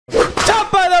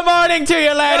morning to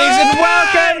you, ladies, and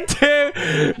welcome to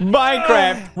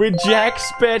Minecraft with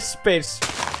Jacksepticeye.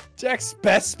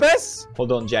 Jacksepticeye?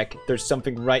 Hold on, Jack. There's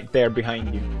something right there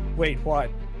behind you. Wait, what?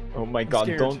 Oh my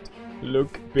god, don't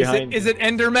look behind. Is it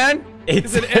Enderman?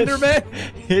 Is it Enderman?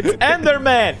 It's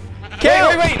Enderman!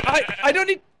 Kill! Wait, I don't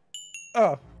need...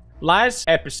 Oh. Last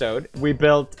episode, we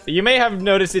built... You may have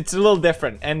noticed it's a little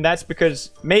different, and that's because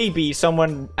maybe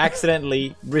someone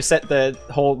accidentally reset the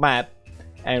whole map,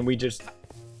 and we just...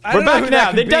 We're back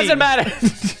now. It doesn't matter.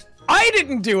 I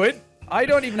didn't do it. I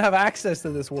don't even have access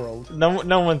to this world.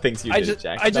 No one thinks you did it,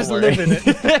 Jack. I just live in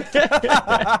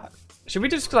it. Should we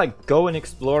just like go and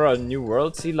explore a new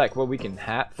world? See like what we can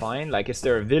find? Like, is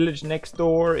there a village next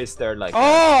door? Is there like? Oh,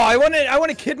 I want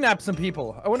to kidnap some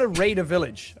people. I want to raid a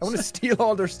village. I want to steal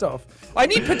all their stuff. I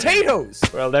need potatoes.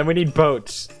 Well, then we need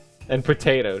boats and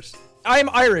potatoes. I'm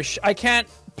Irish. I can't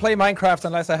play Minecraft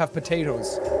unless I have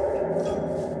potatoes.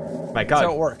 My God. That's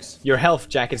how it works. Your health,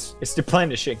 Jack, is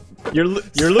replenishing. You're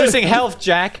losing health,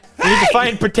 Jack. You need to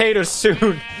find potatoes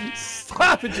soon.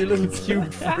 Stop it, you little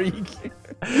cute freak.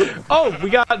 Oh, we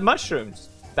got mushrooms.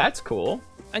 That's cool.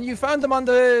 And you found them on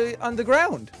the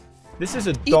ground. This is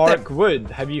a dark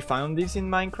wood. Have you found these in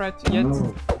Minecraft yet?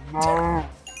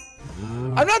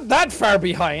 I'm not that far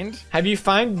behind. Have you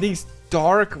found these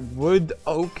dark wood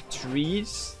oak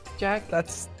trees, Jack?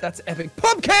 That's epic.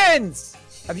 Pumpkins!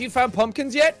 Have you found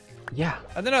pumpkins yet? Yeah.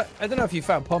 I don't know if you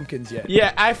found pumpkins yet.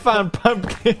 Yeah, I found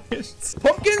pumpkins.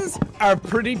 Pumpkins are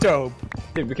pretty dope.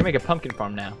 Dude, we can make a pumpkin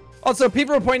farm now. Also,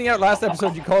 people were pointing out last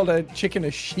episode you called a chicken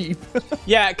a sheep.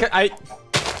 Yeah, I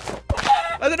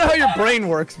don't know how your brain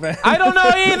works, man. I don't know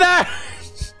either.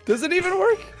 Does it even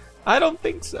work? I don't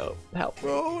think so. Help.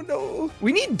 Oh no.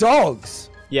 We need dogs.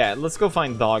 Yeah, let's go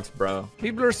find dogs, bro.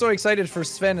 People are so excited for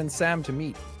Sven and Sam to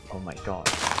meet. Oh my God.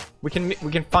 We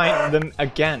can find them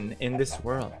again in this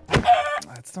world.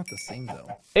 It's not the same though.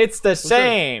 It's the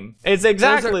same. It's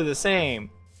exactly the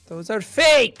same. Those are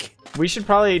fake. We should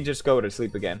probably just go to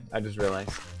sleep again. I just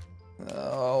realized.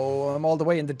 Oh, I'm all the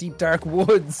way in the deep dark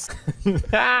woods.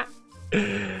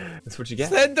 That's what you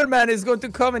get. Slenderman is going to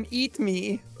come and eat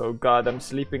me. Oh God, I'm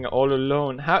sleeping all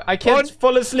alone. How I can't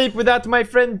fall asleep without my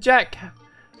friend Jack.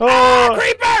 Oh, ah,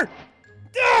 creeper!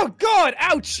 Oh God,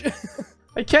 ouch!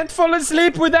 I can't fall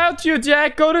asleep without you,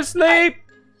 Jack. Go to sleep.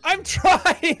 I'm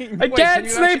trying. I can't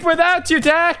sleep without you,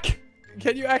 Jack.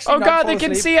 Can you actually? Oh God, they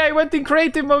can see I went in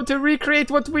creative mode to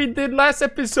recreate what we did last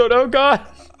episode. Oh God.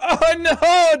 Oh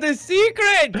no, the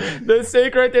secret. The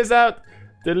secret is out.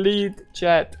 Delete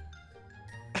chat.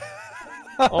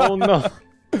 Oh no.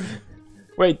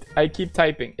 Wait, I keep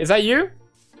typing. Is that you?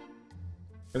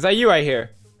 Is that you I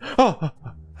hear? Oh.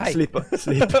 Hi. Sleep with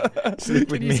me.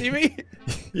 Can you see me?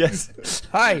 Yes.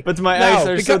 Hi. But my eyes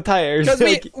are so tired. Because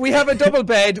we have a double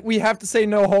bed, we have to say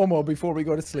no homo before we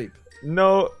go to sleep.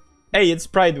 No. Hey, it's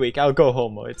Pride Week. I'll go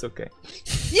homo. It's okay.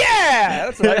 Yeah!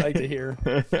 That's what I like to hear.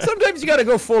 Sometimes you gotta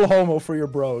go full homo for your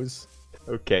bros.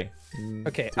 Okay.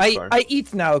 Okay, I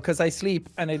eat now because I sleep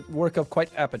and I work up quite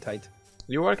appetite.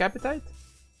 You work appetite?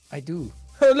 I do.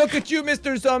 Oh, look at you,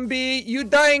 Mr. Zombie. You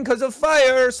dying because of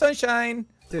fire, sunshine.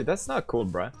 Dude, that's not cool,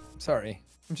 bruh. Sorry.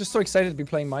 I'm just so excited to be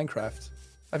playing Minecraft.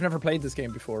 I've never played this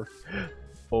game before.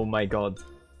 Oh my God.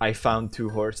 I found 2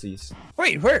 horses.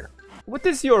 Wait, where? What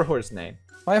is your horse name?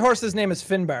 My horse's name is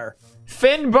Finbar.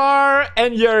 Finbar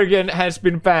and Jurgen has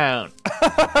been found.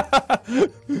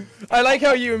 I like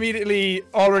how you immediately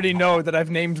already know that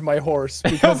I've named my horse.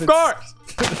 Because of course!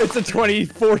 It's a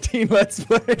 2014 Let's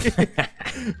Play.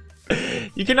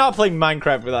 You cannot play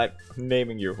Minecraft without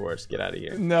naming your horse. Get out of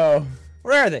here. No.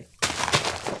 Where are they?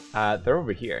 They're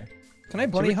over here. Can I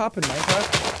bunny hop in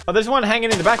Minecraft? Oh, there's one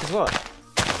hanging in the back as well.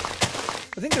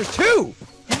 I think there's 2.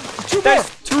 There's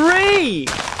 3!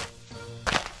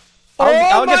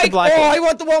 I'll get the black one. I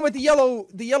want the one with the yellow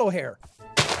hair.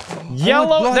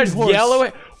 Yellow? There's yellow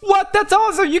hair. What? That's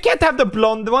awesome. You can't have the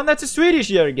blonde one. That's a Swedish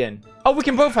Jurgen. Oh, we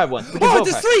can both have one.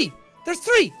 There's 3. There's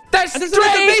 3. There's 3.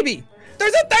 A baby.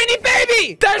 There's a tiny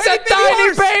baby. There's a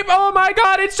tiny baby. Oh my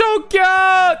God, it's so cute.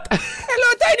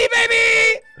 Hello, tiny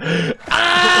baby.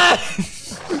 Ah!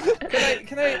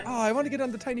 Can I? Oh, I want to get on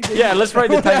the tiny baby. Yeah, let's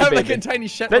ride the tiny baby. Like a tiny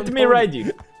Shetland Let me ride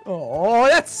you. Oh,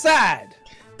 that's sad.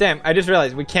 Damn, I just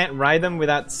realized we can't ride them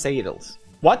without saddles.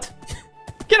 What?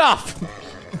 Get off!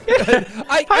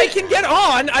 I can get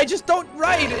on, I just don't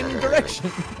ride in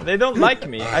direction. They don't like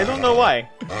me. I don't know why.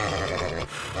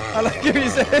 I like you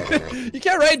said. You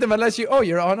can't ride them unless you... Oh,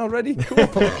 you're on already? Cool.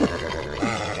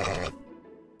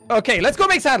 Okay, let's go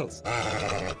make saddles.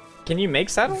 Can you make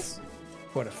saddles?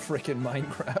 What a frickin'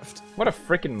 Minecraft. What a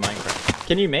frickin' Minecraft.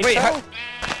 Can you make saddles?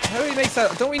 saddles? How do we make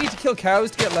saddles? Don't we need to kill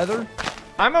cows to get leather?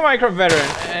 I'm a Minecraft veteran,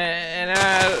 and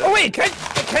Oh wait,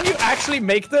 can you actually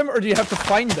make them, or do you have to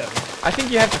find them? I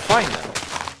think you have to find them.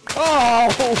 Oh,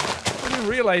 I didn't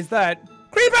realize that.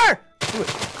 Creeper! Do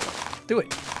it. Do it.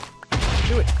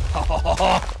 Do it.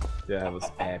 That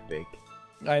was epic.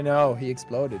 I know, he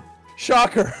exploded.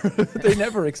 Shocker! They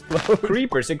never explode.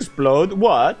 Creepers explode?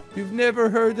 What? You've never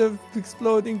heard of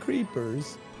exploding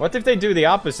creepers? What if they do the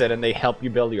opposite and they help you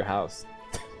build your house?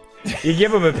 You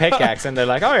give them a pickaxe and they're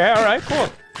like, oh yeah, alright, cool.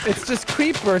 It's just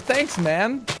creeper, thanks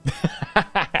man.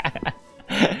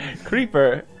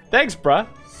 Creeper, thanks bruh.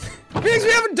 Because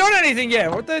we haven't done anything yet.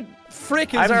 What the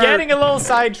frick is I'm getting a little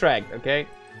sidetracked, okay?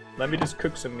 Let me just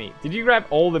cook some meat. Did you grab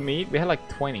all the meat? We had like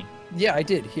 20. Yeah, I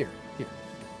did. Here. You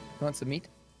want some meat?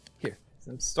 Here.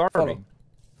 I'm starving.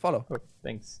 Follow. Oh,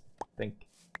 thanks. Thank.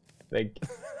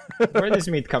 Where does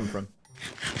meat come from?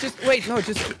 Just wait, no,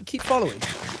 just keep following.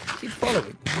 Keep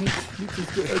following. Meat is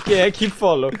good. Okay, I keep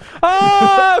following.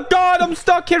 Oh God, I'm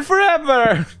stuck here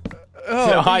forever.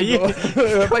 Oh,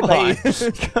 bye.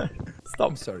 Stop.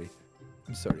 I'm sorry.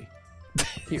 I'm sorry.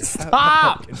 Here,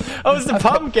 Stop! Oh, it's the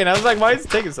pumpkin. I was like, why is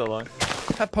it taking so long?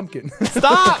 Have pumpkin.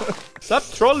 Stop! Stop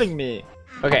trolling me.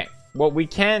 Okay, what we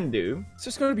can do. It's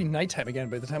just going to be nighttime again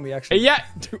by the time we actually. Yeah.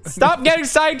 Stop getting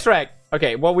sidetracked.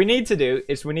 Okay, what we need to do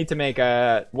is we need to make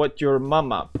what your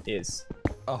mama is.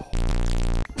 Oh.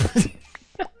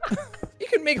 You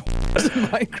can make in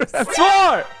Minecraft.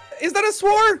 Swore! Is that a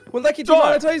swore? Will that get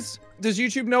demonetized? Does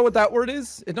YouTube know what that word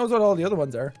is? It knows what all the other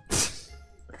ones are.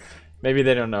 Maybe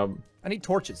they don't know. I need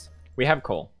torches. We have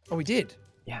coal. Oh, we did?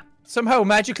 Yeah. Somehow,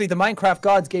 magically, the Minecraft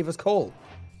gods gave us coal.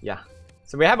 Yeah.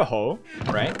 So we have a hoe,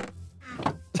 right?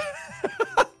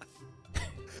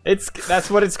 That's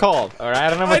what it's called, alright? I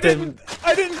don't know what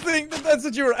I didn't think that that's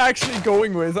what you were actually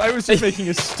going with. I was just making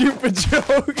a stupid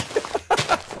joke.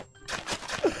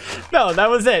 No, that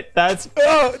was it. That was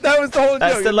the whole joke.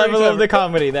 That's the level of the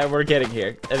comedy that we're getting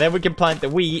here. And then we can plant the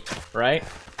wheat, right?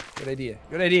 Good idea.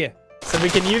 Good idea. So we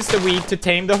can use the wheat to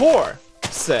tame the whore.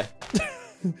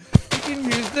 You can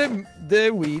use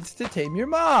the weeds to tame your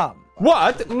mom.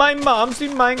 What? My mom's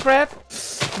in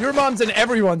Minecraft? Your mom's in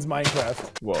everyone's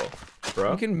Minecraft. Whoa,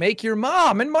 bro. You can make your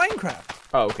mom in Minecraft.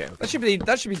 Oh, okay. That should be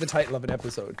the title of an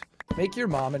episode. Make your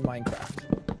mom in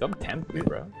Minecraft. Don't tempt me,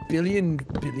 bro. Billion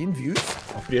views?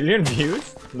 Billion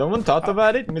views? No one thought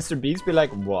about it? Mr. Beast be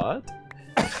like, what?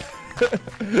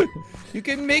 You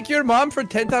can make your mom for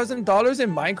 $10,000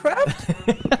 in Minecraft?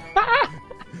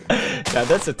 Now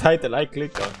that's a title I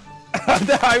click on.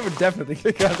 I would definitely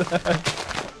click on that.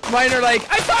 Mine are like,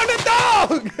 I found a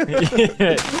dog!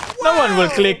 Yeah. No one will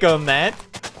click on that.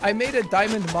 I made a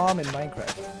diamond mom in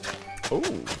Minecraft. Oh.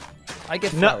 I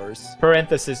get flowers. No,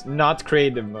 parenthesis, not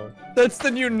creative mode. That's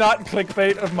the new not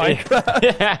clickbait of Minecraft.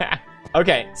 Yeah.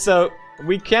 Okay, so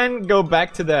we can go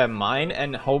back to the mine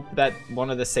and hope that one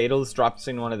of the saddles drops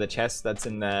in one of the chests that's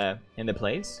in the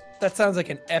place. That sounds like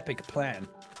an epic plan.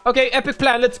 Okay, epic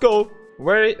plan, let's go.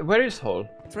 Where is hole?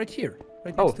 It's right here.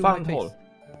 Right Oh, next to found my hole. face.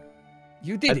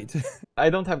 You did it. I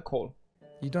don't have coal.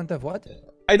 You don't have what?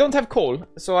 I don't have coal,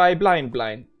 so I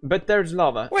blind. But there's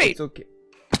lava. Wait. It's okay.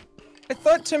 I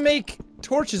thought to make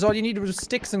torches all you needed was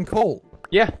sticks and coal.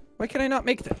 Yeah. Why can I not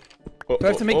make them? Do I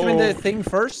have to make them in the thing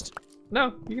first?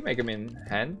 No, you can make them in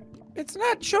hand. It's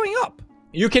not showing up.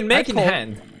 You can make in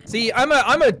hand. See, I'm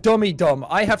a dummy dumb.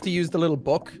 I have to use the little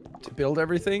book to build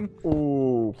everything.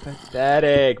 Ooh,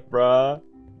 pathetic, bruh.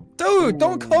 Dude,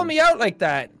 don't call me out like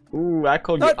that. Ooh, I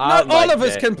call you out Not all like of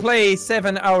us that. can play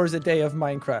 7 hours a day of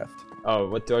Minecraft. Oh,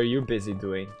 what are you busy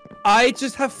doing? I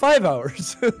just have 5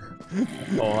 hours.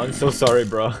 Oh, I'm so sorry,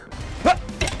 bro.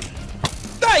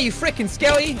 Die, you frickin'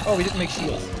 skelly! Oh, we didn't make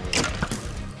shields.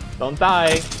 Don't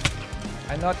die.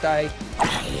 I'm not die.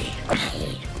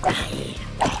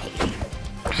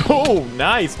 Oh,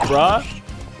 nice, bruh.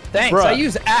 Thanks, Bruh. I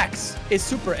use axe. It's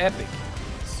super epic.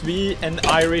 Swede and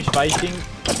Irish Viking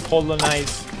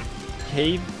colonize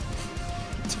cave.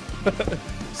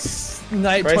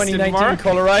 2019 mark?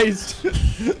 colorized.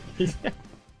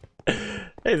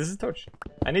 Hey, this is torch.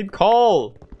 I need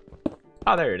coal.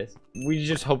 Oh, there it is. We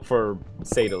just hope for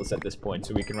saddles at this point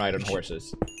so we can ride on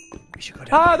horses. We should go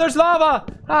down. Ah, there's lava!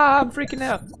 Ah, I'm freaking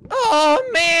out. Oh,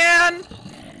 man!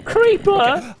 Creeper!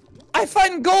 Okay. I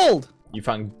find gold! You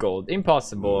found gold.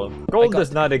 Impossible. Gold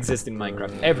does not exist in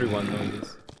Minecraft. Everyone knows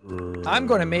this. I'm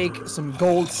gonna make some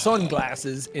gold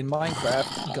sunglasses in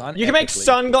Minecraft. Gone You can make epically.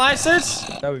 sunglasses?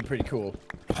 That would be pretty cool.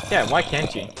 Yeah, why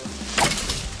can't you? You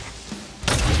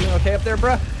doing okay up there,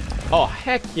 bruh? Oh,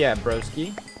 heck yeah,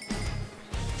 broski.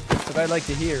 That's what I like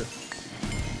to hear.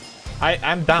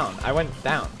 I'm down. I went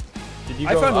down. Did you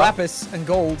I go found up? lapis and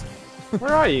gold.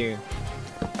 Where are you?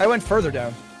 I went further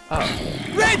down. Oh.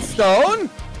 Redstone?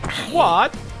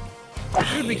 What?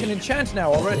 Dude, we can enchant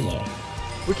now already.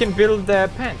 We can build the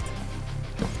pent.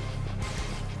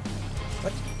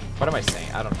 What? What am I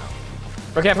saying? I don't know.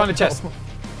 Okay, I found a chest.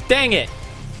 Dang it!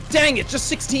 Dang it, just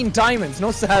 16 diamonds,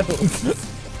 no saddles.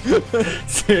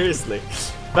 Seriously.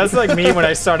 That's like me when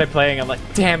I started playing. I'm like,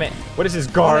 damn it. What is this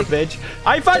garbage?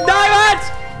 I found diamonds!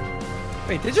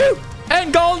 Wait, did you?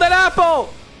 And golden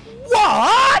apple!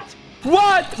 What?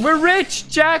 What? We're rich,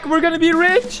 Jack. We're gonna be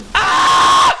rich.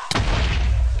 Ah!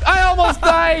 I almost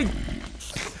died.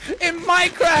 In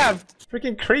Minecraft!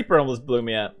 Freaking creeper almost blew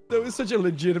me up. That was such a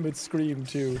legitimate scream,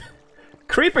 too.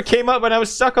 Creeper came up when I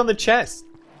was stuck on the chest.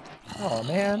 Oh,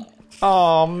 man.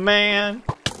 Oh, man.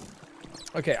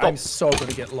 Okay, I'm so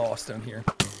gonna get lost down here.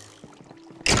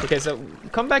 Okay, so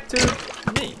come back to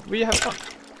me. We have fun.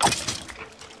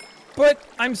 But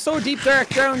I'm so deep dark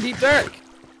down, deep dark.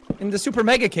 In the super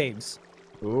mega caves.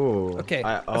 Ooh. Okay,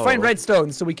 I find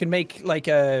redstone so we can make like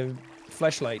a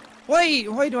fleshlight.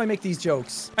 Why do I make these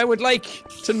jokes? I would like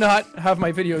to not have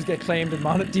my videos get claimed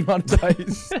and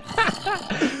demonetized.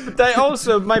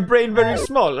 But my brain very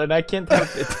small and I can't help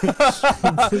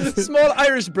it. Small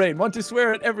Irish brain, want to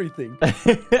swear at everything.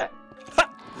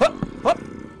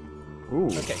 Ooh.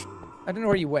 Okay, I don't know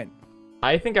where you went.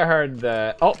 I think I heard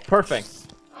the... Oh,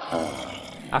 perfect.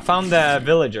 I found the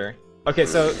villager. Okay,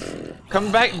 so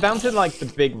come back down to like the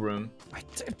big room.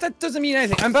 That doesn't mean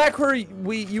anything. I'm back where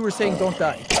you were saying don't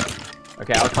die.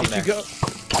 Okay, I'll come there. Go.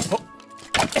 Oh.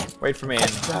 Wait for me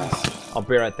and I'll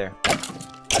be right there.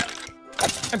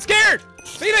 I'm scared!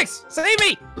 Felix, save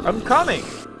me! I'm coming.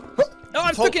 No,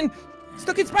 I'm stuck in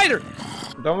spider.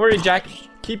 Don't worry, Jack.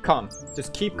 Keep calm.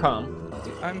 Just keep calm.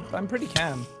 I'm pretty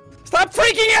calm. Stop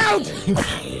freaking out!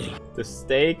 Just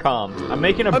stay calm. I'm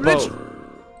making a boat.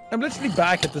 I'm literally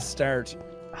back at the start.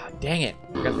 Oh, dang it.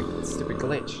 I got the stupid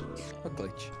glitch. What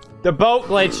glitch? The boat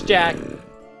glitch, Jack.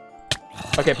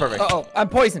 Okay, perfect. Uh-oh, I'm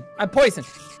poisoned.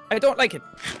 I don't like it.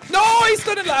 No, I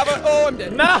stood in lava. Oh, I'm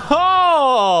dead.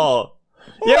 No!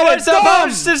 You were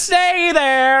supposed to stay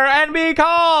there and be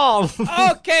calm.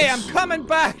 Okay, I'm coming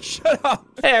back. Shut up.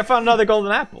 Hey, I found another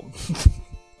golden apple.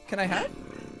 Can I have?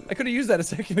 I could have used that a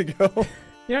second ago.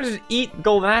 You don't just eat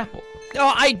golden apple.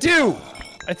 No, I do.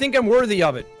 I think I'm worthy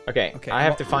of it. Okay, I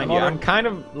have to find you. I'm kind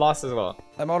of lost as well.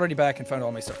 I'm already back and found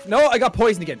all my stuff. No, I got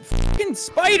poisoned again. Fucking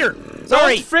spider.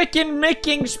 Sorry. Freaking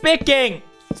micking spicking.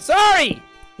 Sorry.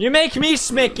 You make me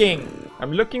smicking.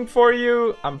 I'm looking for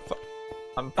you. I'm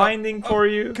finding for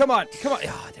you. Come on.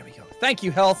 Ah, there we go. Thank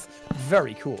you, health.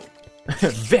 Very cool.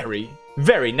 Very,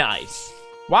 very nice.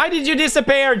 Why did you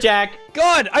disappear, Jack?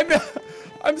 God,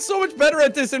 I'm so much better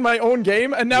at this in my own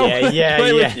game, and now when I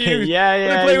play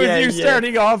with you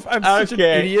starting off, I'm such an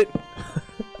idiot.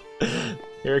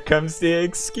 Here comes the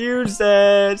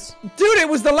excuses. Dude, it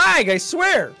was the lag, I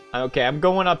swear. Okay, I'm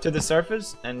going up to the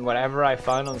surface, and whatever I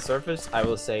find on the surface, I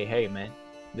will say, hey, man,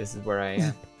 this is where I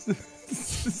am.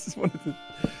 This is one of the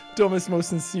dumbest, most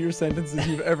sincere sentences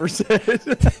you've ever said.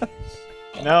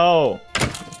 No.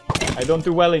 I don't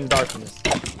do well in darkness.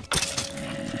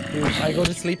 Dude, I go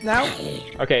to sleep now?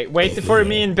 Okay, wait for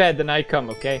me in bed, then I come,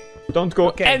 okay? Don't go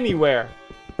anywhere.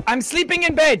 I'm sleeping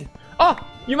in bed. Oh,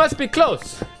 you must be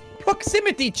close.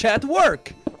 Proximity chat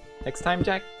work. Next time,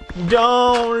 Jack.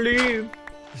 Don't leave.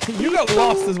 You got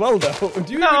lost as well, though.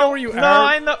 Do you even know where you are? No,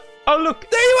 I know. Oh, look.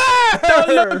 There you are! Don't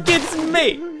look, it's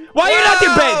me. Why are you not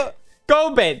in bed?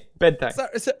 Go bed. Bedtime. Sorry,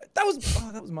 that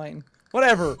was mine.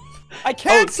 Whatever. I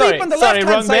can't sleep on the left-hand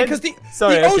wrong side because the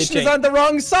ocean is on the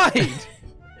wrong side.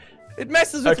 It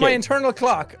messes with my internal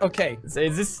clock. Okay. So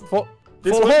is this full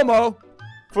homo?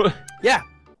 Yeah.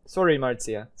 Sorry,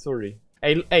 Marcia. Sorry.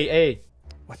 Hey.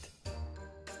 What?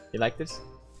 You like this?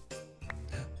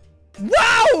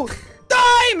 Wow!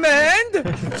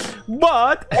 Diamond!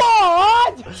 What?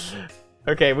 What?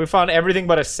 Okay, we found everything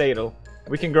but a saddle.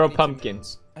 We can grow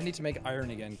pumpkins. I need to make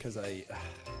iron again because I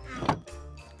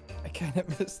kind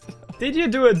of missed it. Did you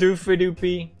do a doofy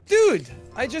doopy? Dude,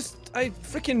 I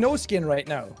freaking no skin right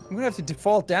now. I'm gonna have to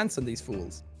default dance on these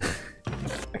fools.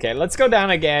 Okay, let's go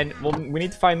down again. Well, we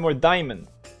need to find more diamond,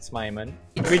 Smiman.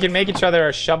 We can make each other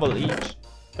a shovel each.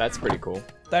 That's pretty cool.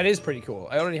 That is pretty cool.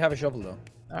 I already have a shovel though.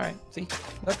 Alright. See?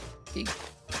 Look. Dig.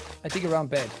 I dig around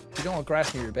bed. You don't want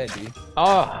grass near your bed, do you?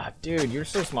 Oh, dude, you're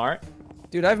so smart.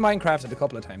 Dude, I've Minecrafted a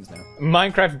couple of times now.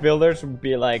 Minecraft builders would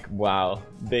be like, wow,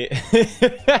 they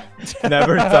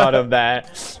never thought of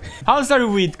that. How's our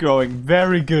wheat growing?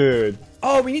 Very good.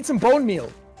 Oh, we need some bone meal.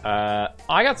 I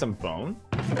got some bone.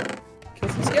 Kill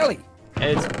some skelly.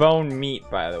 It's bone meat,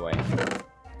 by the way.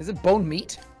 Is it bone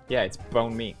meat? Yeah, it's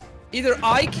bone meat. Either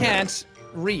I can't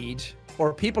read,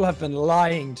 or people have been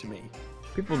lying to me.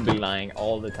 People be lying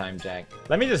all the time, Jack.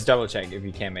 Let me just double check if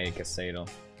you can't make a saddle.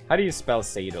 How do you spell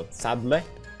saddle? Saddle?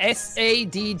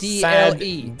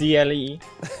 S-A-D-D-L-E. D-L-E.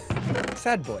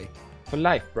 Sad boy. For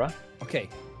life, bro. Okay.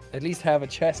 At least have a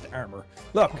chest armor.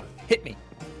 Look, hit me.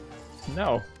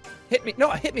 No. Hit me.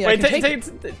 No, hit me. Wait, I can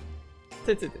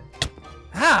take it.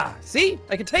 Ah, see?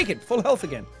 I can take it. Full health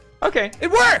again. Okay. It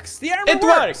works! The armor It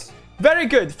works! Very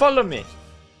good. Follow me.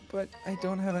 But I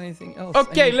don't have anything else.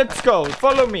 Okay, let's go.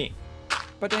 Follow me.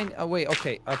 But oh wait,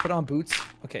 okay. I put on boots.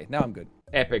 Okay, now I'm good.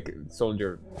 Epic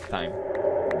soldier time.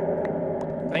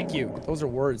 Thank you. Those are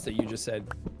words that you just said.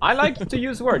 I like to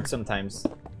use words sometimes.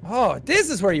 Oh, this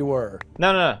is where you were.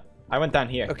 No. I went down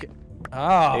here. Okay.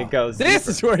 Ah. It goes This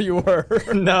deeper. is where you were.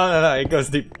 No. It goes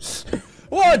deep.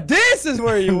 What? This is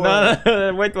where you were.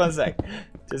 No. Wait 1 sec.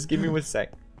 Just give me 1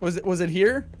 sec. Was it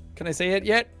here? Can I say it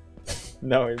yet?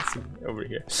 No, it's over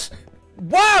here.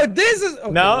 Wow, this is.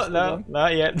 Okay, No,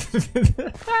 not yet.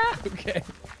 Okay.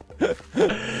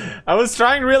 I was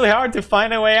trying really hard to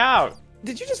find a way out.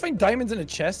 Did you just find diamonds in a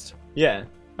chest? Yeah.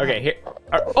 Okay, here.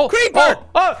 Oh, Creeper!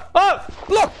 Oh!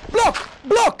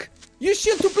 Block! Use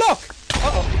shield to block!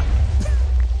 Uh-oh.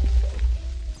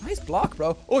 Nice block,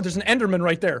 bro. Oh, there's an Enderman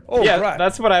right there. Oh, yeah, crap.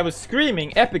 that's what I was screaming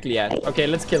epically at. Okay,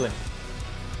 let's kill him.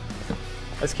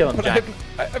 Let's kill him, But Jack.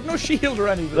 I have no shield or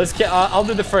anything. Let's kill. I'll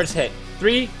do the first hit.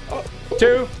 3,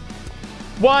 2,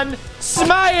 1.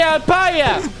 Smile,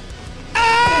 paya!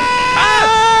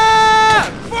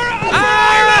 For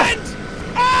Ireland!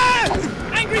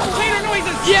 Angry potato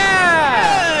noises!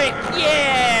 Yeah!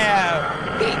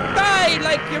 Yeah! He died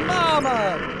like your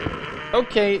mama!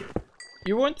 Okay,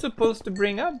 you weren't supposed to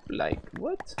bring up, like,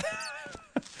 what?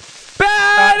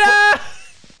 Better!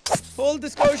 Full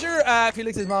disclosure,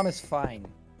 Felix's mom is fine.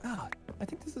 Ah, I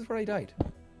think this is where I died.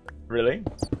 Really?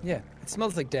 Yeah, it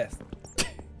smells like death.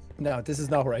 No, this is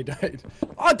not where I died.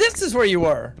 Oh, this is where you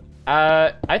were!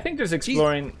 I think there's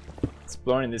exploring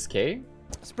this cave.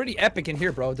 It's pretty epic in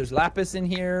here, bro. There's lapis in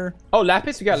here. Oh,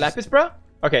 lapis? You got lapis, bro?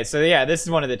 Okay, so yeah, this is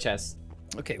one of the chests.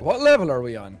 Okay, what level are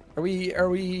we on? Are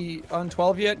we on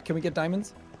 12 yet? Can we get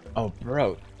diamonds? Oh,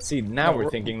 bro. See, now No, we're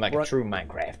thinking like a true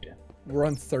Minecrafter. We're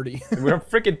on 30. We're on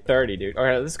freaking 30, dude. All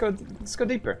right, let's go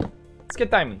deeper. Let's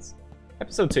get diamonds.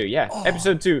 Episode 2, yeah. Oh.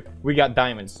 Episode 2, we got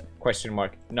diamonds. Question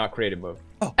mark. Not creative mode.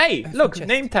 Oh, hey, look, chest.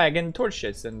 name tag and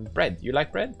torches and bread. You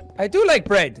like bread? I do like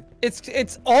bread.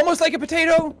 It's almost like a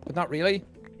potato, but not really.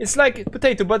 It's like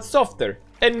potato, but softer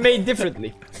and made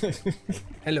differently.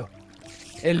 Hello.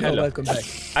 Hello, welcome back.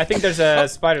 I think there's a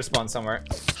spider spawn somewhere.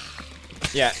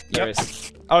 Yeah, there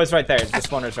is. Oh, it's right there. The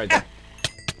spawner's right there.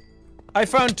 I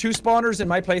found 2 spawners in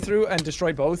my playthrough and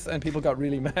destroyed both, and people got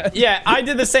really mad. Yeah, I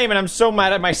did the same, and I'm so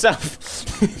mad at myself.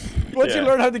 Once you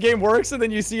learn how the game works, and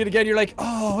then you see it again, you're like,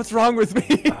 oh, what's wrong with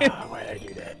me? Why did I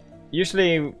do that?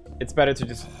 Usually, it's better to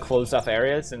just close off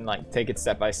areas and like take it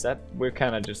step by step. We're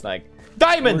kind of just like,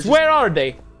 diamonds, where are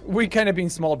they? We kind of being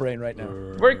small brain right now.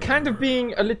 We're kind of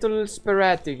being a little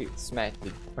sporadic,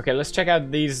 smatty. Okay, let's check out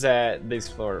these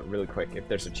floor really quick. If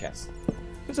there's a chest.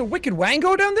 There's a wicked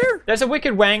wango down there? There's a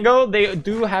wicked wango. They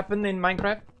do happen in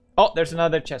Minecraft. Oh, there's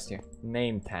another chest here.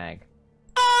 Name tag.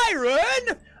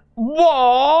 Iron!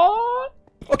 What?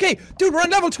 Okay, dude, we're on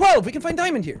level 12. We can find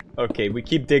diamond here. Okay, we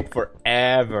keep dig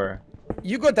forever.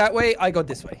 You go that way, I go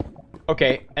this way.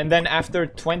 Okay, and then after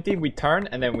 20, we turn,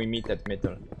 and then we meet at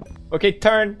middle. Okay,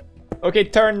 turn. Okay,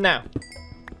 turn now.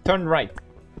 Turn right.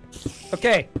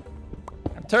 Okay.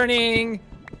 I'm turning.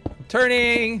 I'm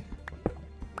turning.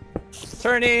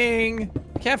 Turning.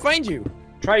 Can't find you.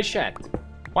 Try chat.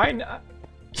 Why not?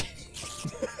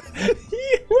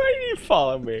 Why do you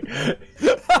follow me?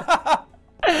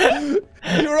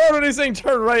 You were already saying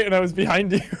turn right and I was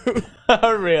behind you.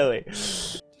 Oh, really?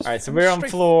 Alright, so we're on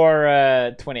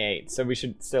floor 28, so we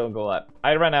should still go up.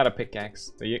 I ran out of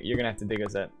pickaxe, so you're gonna have to dig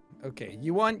us up. Okay,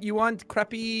 you want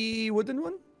crappy wooden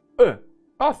one?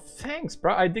 Oh, thanks,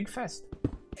 bro. I dig fast.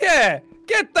 Yeah,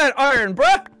 get that iron,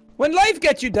 bruh. When life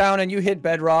gets you down and you hit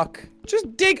bedrock,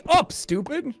 just dig up,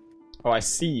 stupid. Oh, I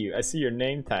see you. I see your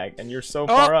name tag, and you're so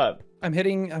far up. I'm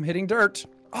hitting dirt.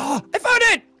 Oh, I found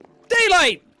it!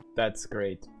 Daylight! That's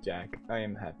great, Jack. I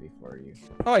am happy for you.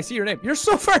 Oh, I see your name. You're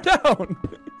so far down.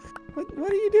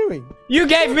 What are you doing? You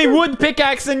gave me wood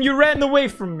pickaxe and you ran away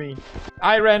from me.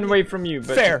 I ran away from you,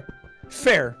 but... Fair.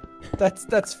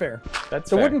 That's fair. That's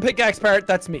the fair. wooden pickaxe part,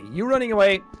 that's me. You running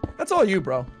away, that's all you,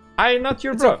 bro. I'm not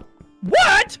your bro.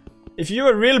 What? If you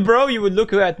were a real bro, you would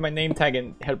look at my name tag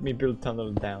and help me build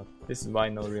tunnel down. This is why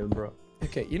I'm not a real bro.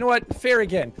 Okay, you know what? Fair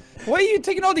again. Why are you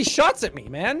taking all these shots at me,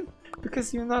 man?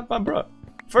 Because you're not my bro.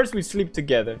 First we sleep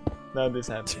together. Now this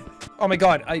happens. Oh my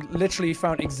god, I literally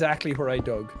found exactly where I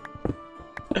dug.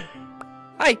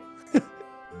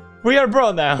 We are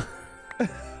bro now.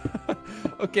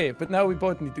 Okay, but now we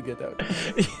both need to get out.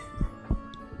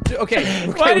 Okay.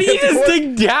 Why do you just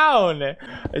dig down?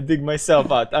 I dig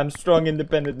myself out. I'm strong,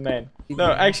 independent man.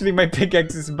 No, actually, my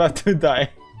pickaxe is about to die.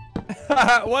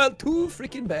 Well, too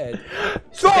freaking bad.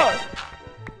 Sword!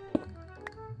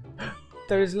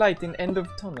 There is light in end of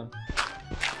tunnel.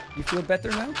 You feel better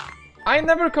now? I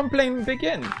never complain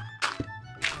begin.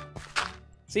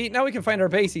 See, now we can find our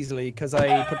base easily because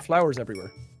I put flowers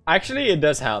everywhere. Actually, it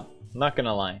does help. Not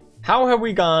gonna lie. How have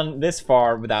we gone this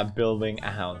far without building a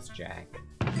house, Jack?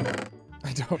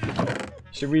 I don't know.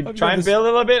 Should we try and build a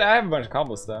little bit? I have a bunch of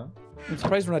cobblestone. I'm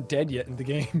surprised we're not dead yet in the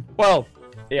game. Well,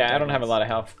 yeah, I don't have a lot of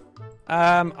health.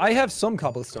 I have some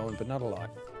cobblestone, but not a lot.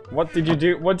 What did you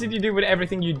do? What did you do with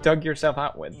everything you dug yourself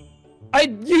out with? I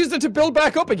used it to build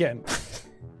back up again.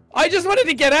 I just wanted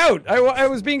to get out. I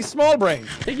was being small brain.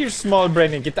 Take your small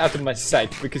brain and get out of my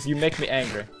sight because you make me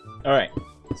angry. All right.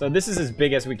 So this is as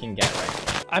big as we can get,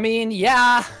 right? I mean,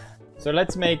 yeah. So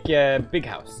let's make a big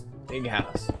house. Big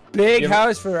house. Big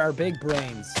house for our big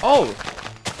brains. Oh!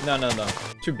 No.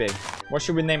 Too big. What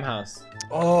should we name house?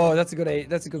 Oh, that's a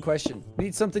good question. We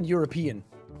need something European.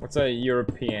 What's a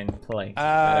European place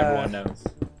that everyone knows?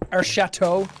 Our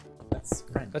chateau. That's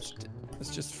French. That's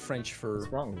just French for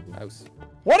What's wrong with you? house.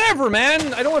 Whatever,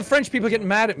 man. I don't want French people getting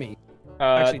mad at me.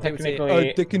 Actually,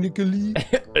 technically. Technically.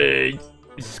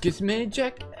 Excuse me,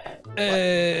 Jack.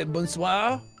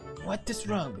 Bonsoir. What is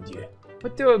wrong with you?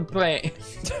 What do I play?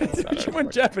 You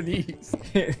went Japanese.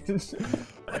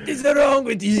 What is wrong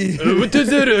with you? What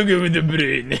is wrong with the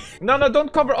brain? No,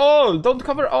 don't cover all. Don't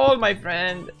cover all, my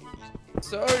friend.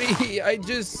 Sorry, I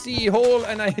just see hole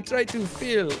and I try to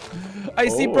fill. I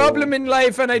see problem in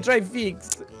life and I try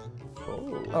fix.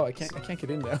 Oh, I can't get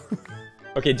in now.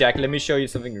 Okay, Jack, let me show you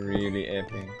something really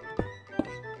epic.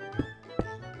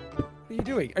 What are you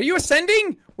doing? Are you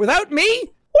ascending without me?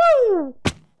 Woo!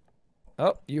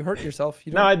 Oh, you hurt yourself.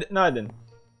 You no, I didn't.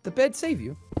 The bed save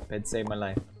you? Bed saved my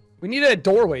life. We need a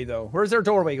doorway though. Where's our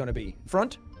doorway going to be?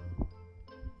 Front?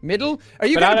 Middle? Are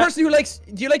you the kind of person who likes?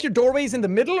 Do you like your doorways in the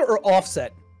middle or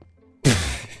offset?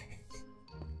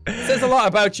 It says a lot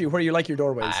about you where you like your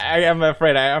doorways. I am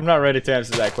afraid I'm not ready to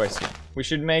answer that question. We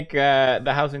should make the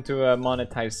house into a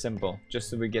monetized symbol just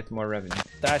so we get more revenue.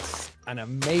 That's an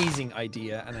amazing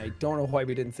idea, and I don't know why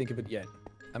we didn't think of it yet.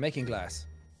 I'm making glass.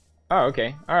 Oh,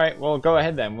 okay. All right. Well, go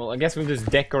ahead then. Well, I guess we'll just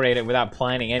decorate it without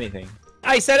planning anything.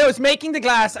 I said I was making the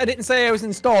glass. I didn't say I was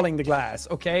installing the glass.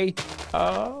 Okay.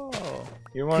 Oh.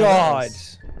 You're one God. of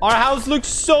those. Our house looks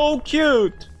so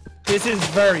cute. This is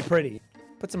very pretty.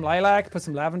 Put some lilac. Put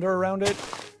some lavender around it.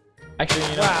 Actually,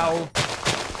 you know. Wow.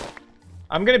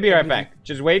 I'm gonna be right back.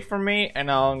 Just wait for me, and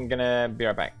I'm gonna be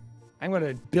right back. I'm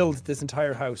gonna build this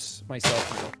entire house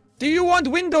myself. Do you want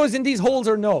windows in these holes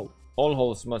or no? All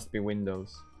holes must be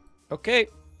windows. Okay.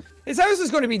 This house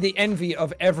is going to be the envy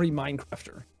of every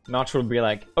Minecrafter. Notch will be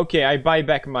like, okay, I buy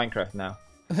back Minecraft now.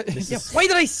 Yeah, why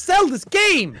did I sell this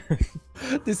game?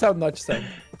 This is how Notch said.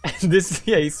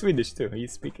 Yeah, he's Swedish too.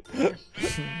 He's speaking.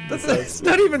 That's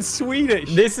not even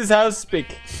Swedish. This is how I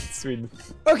speak Sweden.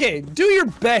 Okay, do your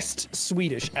best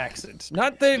Swedish accent,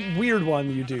 not the weird one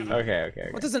you do. Okay.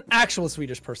 What does an actual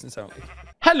Swedish person sound like?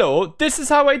 Hello, this is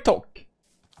how I talk.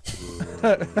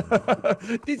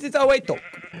 This is how I talk.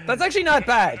 That's actually not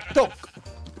bad. Talk.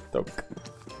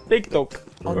 Big talk.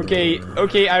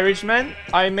 Okay, Irishman.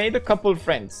 I made a couple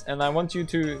friends, and I want you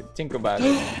to think about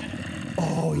it.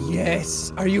 Oh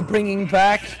yes. Are you bringing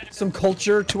back some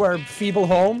culture to our feeble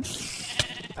home?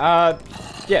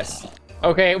 Yes.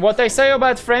 Okay, what I say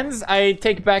about friends, I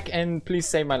take back, and please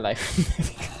save my life.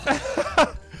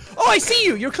 Oh, I see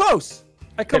you. You're close.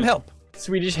 I come help.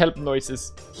 Swedish help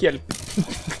noises. Help.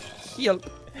 Help.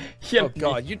 Help. Oh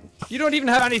God, you don't even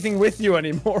have anything with you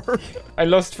anymore. I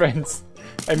lost friends.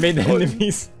 I made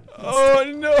enemies. Oh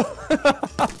no.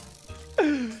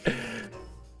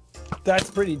 That's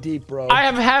pretty deep, bro. I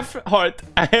have half heart.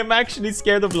 I am actually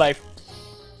scared of life.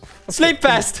 Sleep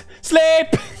fast. Sleep.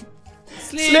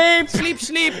 Sleep. Sleep.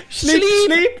 Sleep.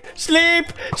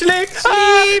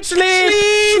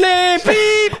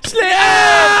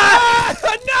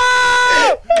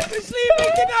 No! The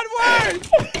sleeping did not work.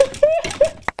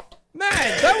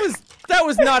 Man, that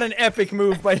was not an epic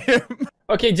move by him.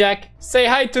 Okay, Jack. Say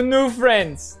hi to new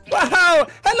friends. Wow!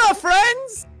 Hello,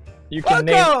 friends.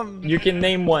 Welcome. You can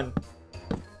name one.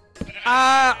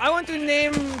 I want to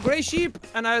name Grey Sheep,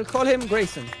 and I'll call him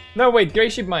Grayson. No, wait. Grey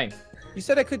Sheep mine. You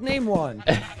said I could name one.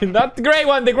 Not the gray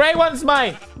one. The gray one's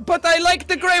mine. But I like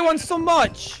the gray one so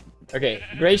much. Okay,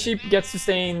 Grey Sheep gets to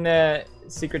stay in the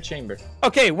secret chamber.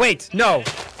 Okay, wait. No.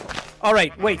 All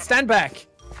right, wait. Stand back.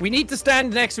 We need to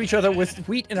stand next to each other with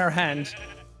wheat in our hand.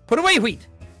 Put away wheat.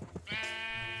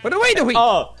 Put away the wheat.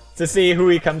 Oh, to see who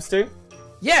he comes to?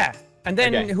 Yeah. And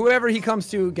then whoever he comes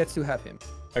to gets to have him.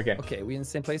 Okay. Okay, we in the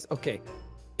same place? Okay.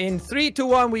 In 3, 2,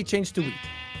 1, we change to wheat.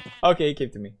 Okay,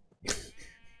 give to me.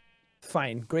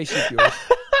 Fine. Grey sheep yours.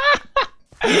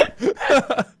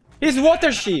 He's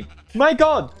water sheep. My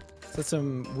god. Is that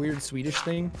some weird Swedish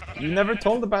thing? You never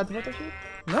told about water sheep?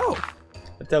 No.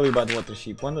 I'll tell you about water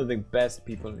sheep. One of the best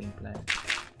people in planet.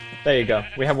 There you go.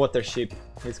 We have water sheep.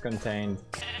 He's contained.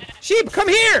 Sheep, come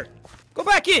here! Go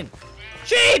back in!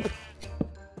 Sheep!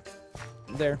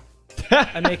 There.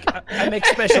 I make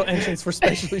special entrance for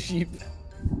special sheep.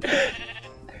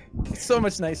 It's so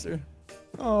much nicer.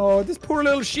 Oh, this poor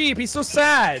little sheep, he's so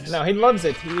sad. No, he loves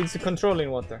it. He needs to control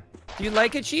in water. Do you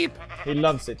like it, sheep? He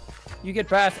loves it. You get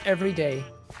bath every day.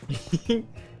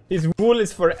 His wool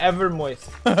is forever moist.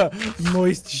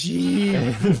 Moist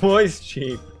sheep. Moist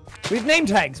sheep. We've name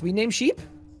tags. We name sheep?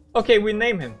 Okay, we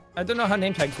name him. I don't know how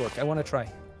name tags work. I want to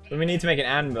try. But we need to make an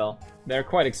anvil. They're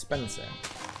quite expensive.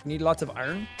 We need lots of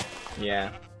iron.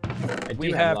 Yeah.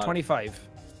 We have 25.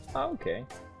 Oh, okay.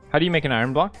 How do you make an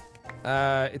iron block?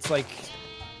 It's like...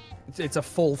 It's a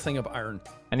full thing of iron.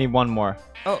 I need one more.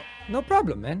 Oh, no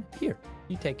problem, man. Here,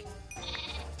 you take.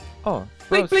 Oh,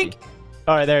 blink, blink.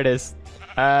 Alright, there it is.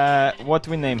 What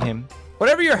do we name him?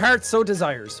 Whatever your heart so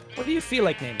desires. What do you feel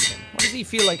like naming him? What does he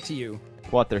feel like to you?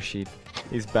 Water sheep.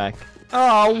 He's back.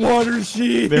 Oh, water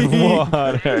sheep. The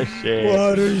water sheep.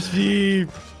 Water sheep.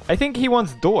 I think he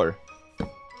wants door.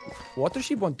 Water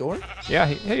sheep want door? Yeah,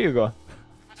 here you go.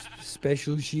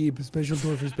 Special sheep. Special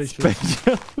door for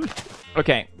special.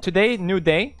 Okay, today, new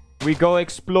day. We go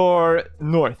explore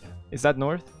north. Is that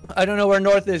north? I don't know where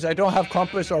north is. I don't have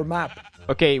compass or map.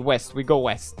 Okay, west. We go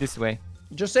west. This way.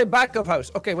 Just say back of house.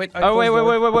 Okay, wait. Oh,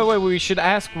 wait. We should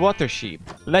ask water sheep.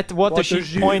 Let water sheep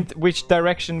point which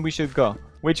direction we should go.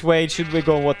 Which way should we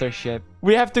go, water sheep?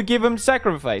 We have to give him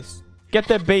sacrifice. Get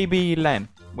the baby lamb.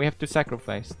 We have to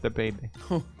sacrifice the baby.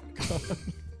 Oh, God.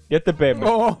 Get the baby.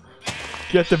 Oh.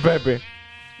 Get the baby.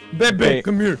 Baby,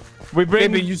 come here. We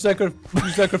bring... Baby, you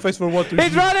sacrifice for water sheep.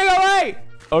 He's running away!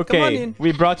 Okay, in.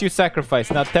 we brought you sacrifice.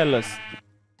 Now tell us.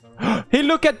 He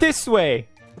looked at this way.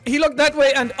 He looked that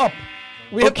way and up.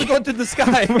 We have to go to the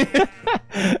sky.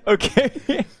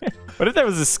 Okay. What if there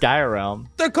was a sky realm?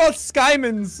 They're called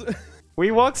skymans.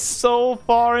 We walked so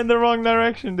far in the wrong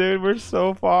direction, dude. We're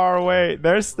so far away.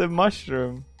 There's the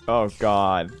mushroom. Oh,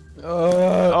 God.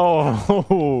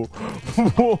 Oh.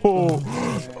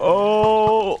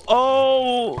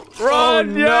 Oh.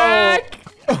 Run, Jack!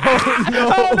 Oh,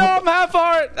 no. Oh, no. I'm half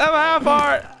heart.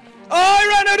 Oh, I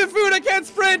ran out of food. I can't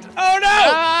sprint. Oh,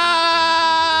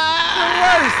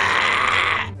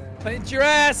 no. Plant your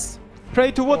ass.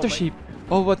 Pray to water sheep.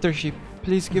 Oh, water sheep.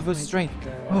 Please give us strength.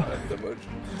 Oh.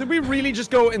 Did we really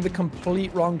just go in the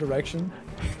complete wrong direction?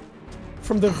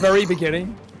 From the very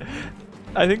beginning?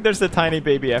 I think there's a tiny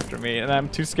baby after me, and I'm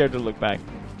too scared to look back.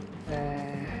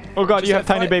 Oh god, you have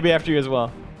tiny baby after you as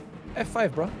well.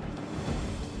 F5, bro.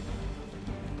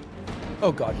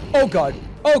 Oh god. Oh god.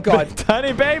 Oh god.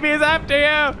 Tiny baby is after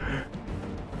you!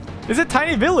 Is it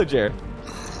tiny villager?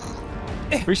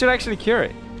 We should actually cure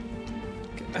it.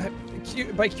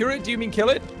 By cure it, do you mean kill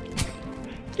it?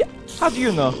 Yeah. How do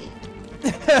you know?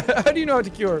 How do you know how to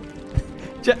cure?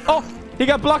 Oh, he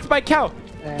got blocked by cow.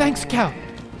 Thanks, cow.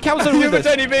 Cows are with us. You have a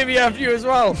tiny baby after you as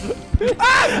well.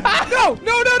 Ah! No!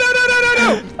 No!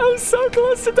 I'm so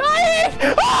close to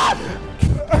dying. Ah!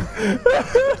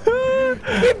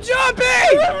 Keep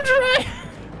jumping! I'm trying.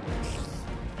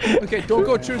 Okay, don't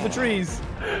go through the trees.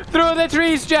 Through the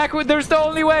trees, Jack. There's the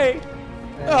only way.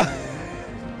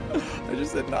 I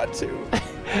just said not to.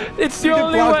 It's the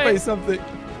only way. By something.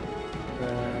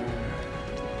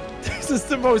 This is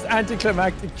the most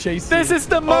anticlimactic chase. This is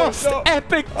the most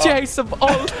epic chase of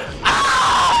all.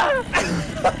 Ah!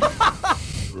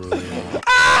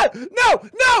 Ah! No!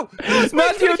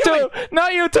 Not you two!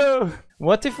 Not you two!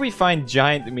 What if we find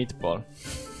giant meatball?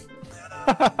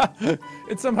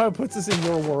 It somehow puts us in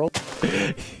your world.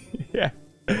 Yeah.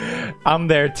 I'm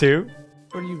there too.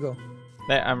 Where do you go?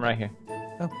 I'm right here.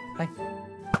 Oh, hi.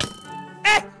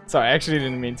 Sorry, I actually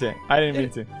didn't mean to. I didn't mean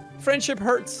to. Friendship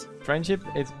hurts. Friendship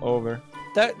is over.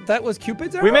 That was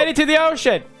Cupid's arrow? We made it to the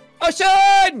ocean!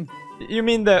 Ocean! You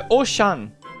mean the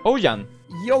ocean? Ocean.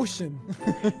 Yoshin.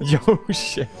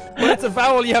 Yoshin. When it's a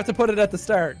vowel, you have to put it at the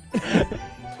start.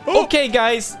 Okay,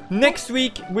 guys. Next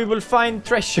week, we will find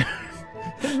treasure.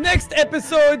 Next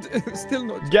episode, still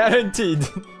not. Guaranteed.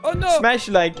 Oh, no. Smash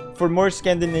like for more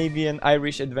Scandinavian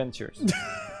Irish adventures.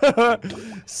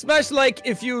 Smash like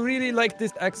if you really like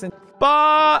this accent.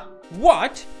 But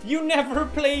what? You never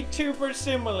played Tuber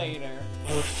Simulator?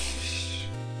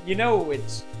 You know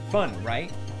it's fun,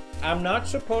 right? I'm not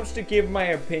supposed to give my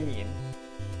opinion,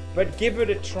 but give it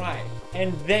a try,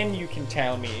 and then you can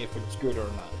tell me if it's good or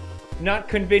not. Not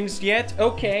convinced yet?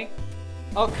 Okay.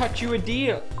 I'll cut you a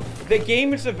deal. The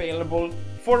game is available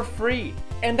for free,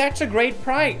 and that's a great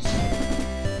price.